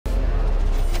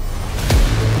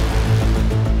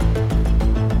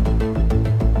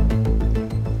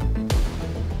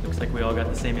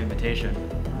same invitation.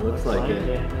 Looks like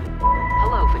it.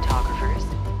 Hello, photographers.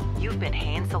 You've been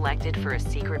hand-selected for a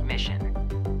secret mission.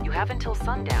 You have until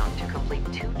sundown to complete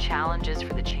 2 challenges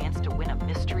for the chance to win a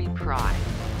mystery prize.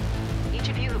 Each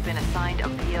of you have been assigned a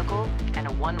vehicle and a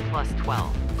OnePlus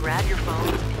 12. Grab your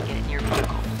phones and get in your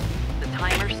vehicle. The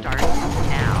timer starts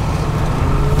now.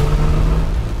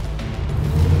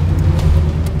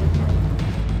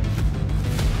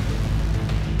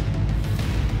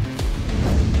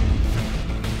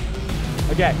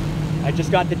 Okay, I just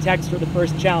got the text for the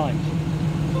first challenge.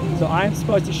 So I'm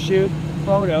supposed to shoot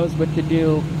photos with the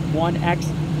new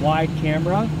 1X wide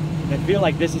camera. And I feel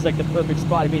like this is like the perfect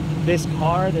spot. I mean, this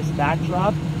car, this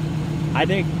backdrop, I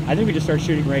think we just start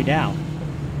shooting right now.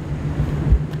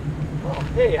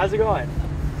 Hey, how's it going?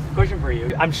 Question for you.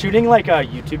 I'm shooting like a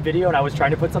YouTube video and I was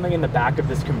trying to put something in the back of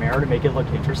this Camaro to make it look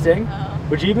interesting.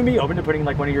 Would you even be open to putting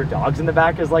like one of your dogs in the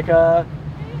back as like a...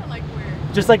 Yeah, like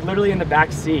where? Just like literally in the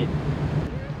back seat.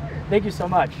 Thank you so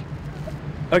much.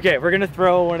 Okay, we're gonna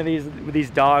throw one of these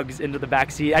dogs into the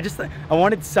back seat. I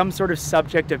wanted some sort of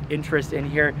subject of interest in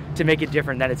here to make it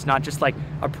different, that it's not just like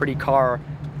a pretty car.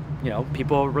 You know,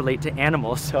 people relate to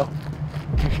animals, so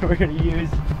we're gonna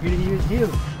use you.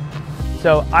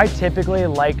 So I typically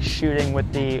like shooting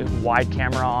with the wide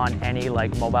camera on any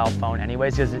like mobile phone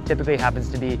anyways, because it typically happens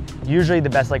to be usually the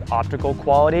best like optical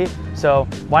quality. So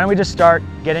why don't we just start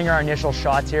getting our initial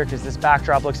shots here, because this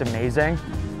backdrop looks amazing.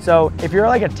 So if you're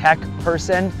like a tech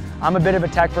person, I'm a bit of a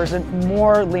tech person,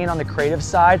 more lean on the creative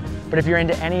side, but if you're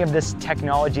into any of this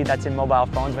technology that's in mobile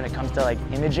phones when it comes to like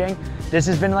imaging, this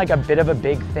has been like a bit of a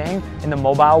big thing in the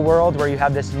mobile world, where you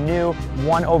have this new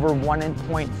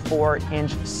 1/1.4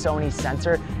 inch Sony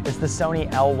sensor. It's the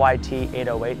Sony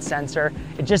LYT-808 sensor.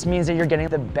 It just means that you're getting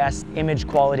the best image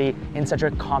quality in such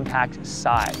a compact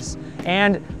size.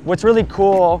 And what's really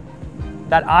cool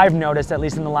that I've noticed, at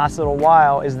least in the last little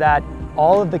while, is that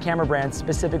all of the camera brands,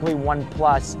 specifically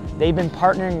OnePlus, they've been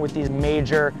partnering with these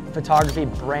major photography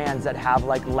brands that have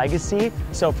like legacy.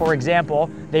 So for example,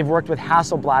 they've worked with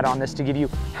Hasselblad on this to give you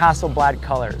Hasselblad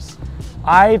colors.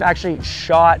 I've actually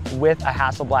shot with a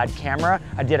Hasselblad camera.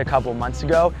 I did a couple months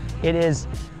ago. It is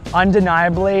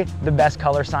undeniably the best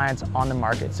color science on the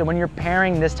market. So when you're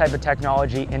pairing this type of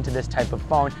technology into this type of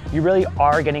phone, you really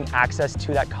are getting access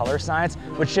to that color science,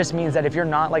 which just means that if you're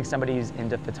not like somebody who's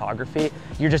into photography,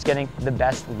 you're just getting the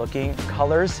best looking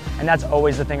colors. And that's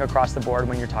always the thing across the board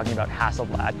when you're talking about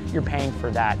Hasselblad. You're paying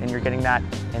for that, and you're getting that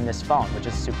in this phone, which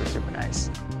is super, super nice.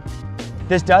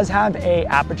 This does have a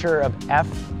aperture of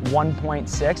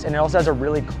f1.6, and it also has a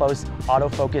really close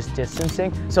autofocus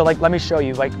distancing. So like, let me show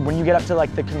you, like when you get up to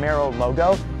like the Camaro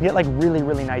logo, you get like really,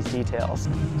 really nice details.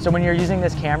 So when you're using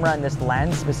this camera and this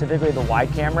lens, specifically the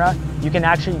wide camera, you can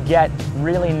actually get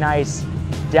really nice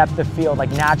depth of field,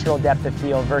 like natural depth of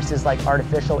field versus like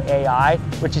artificial AI,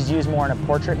 which is used more in a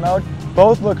portrait mode.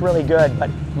 Both look really good, but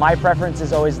my preference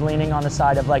is always leaning on the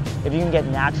side of like, if you can get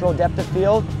natural depth of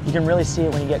field, you can really see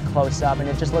it when you get close up, and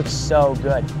it just looks so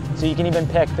good. So you can even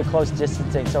pick the close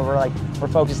distancing. So we're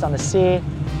focused on the C,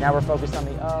 now we're focused on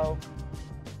the O.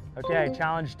 Okay,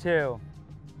 challenge 2.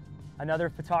 Another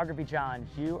photography challenge.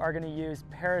 You are gonna use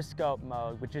Periscope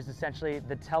mode, which is essentially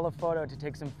the telephoto to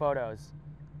take some photos.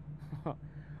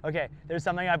 Okay, there's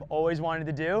something I've always wanted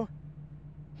to do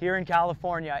here in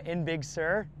California, in Big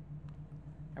Sur,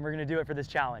 and we're gonna do it for this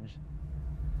challenge.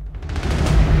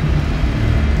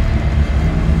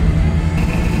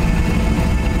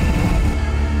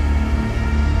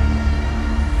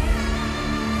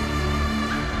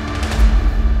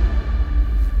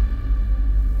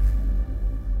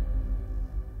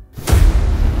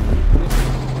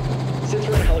 Since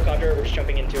we're in a helicopter, we're just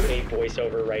jumping into a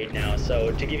voiceover right now.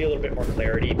 So to give you a little bit more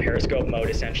clarity, Periscope mode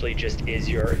essentially just is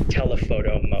your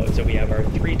telephoto mode. So we have our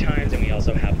 3x and we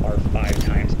also have our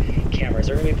 5x cameras.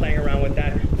 We're gonna be playing around with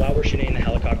that while we're shooting in the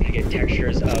helicopter to get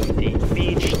textures of the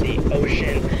beach, the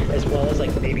ocean, as well as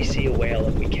like maybe see a whale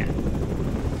if we can.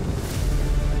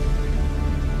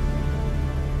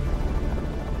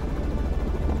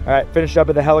 All right, finished up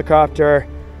with the helicopter.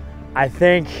 I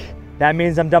think that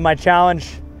means I'm done my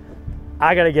challenge.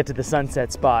 I gotta get to the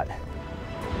sunset spot.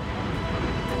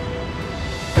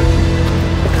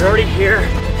 We're already here.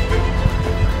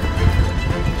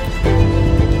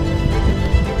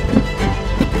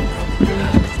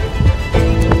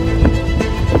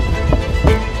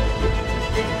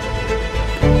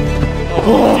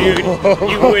 Oh, dude,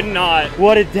 you would not.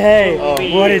 What a day!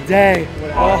 What a day!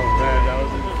 Oh man, that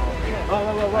was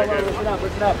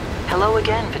Listen up. Hello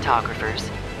again, photographers.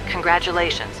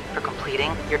 Congratulations for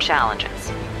completing your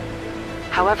challenges.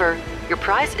 However, your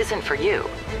prize isn't for you,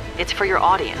 it's for your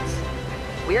audience.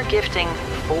 We're gifting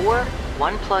 4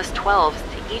 OnePlus 12s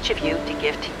to each of you to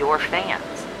give to your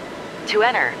fans. To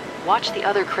enter, watch the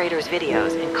other creators'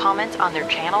 videos and comment on their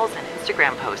channels and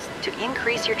Instagram posts to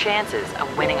increase your chances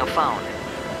of winning a phone.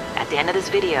 At the end of this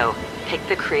video, pick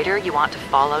the creator you want to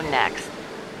follow next.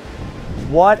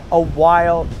 What a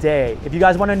wild day. If you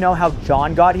guys want to know how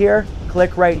John got here,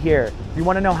 click right here. If you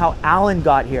want to know how Alan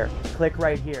got here, click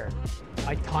right here.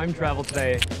 I time traveled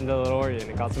today in the DeLorean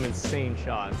and got some insane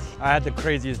shots. I had the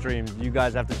craziest dreams. You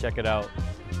guys have to check it out.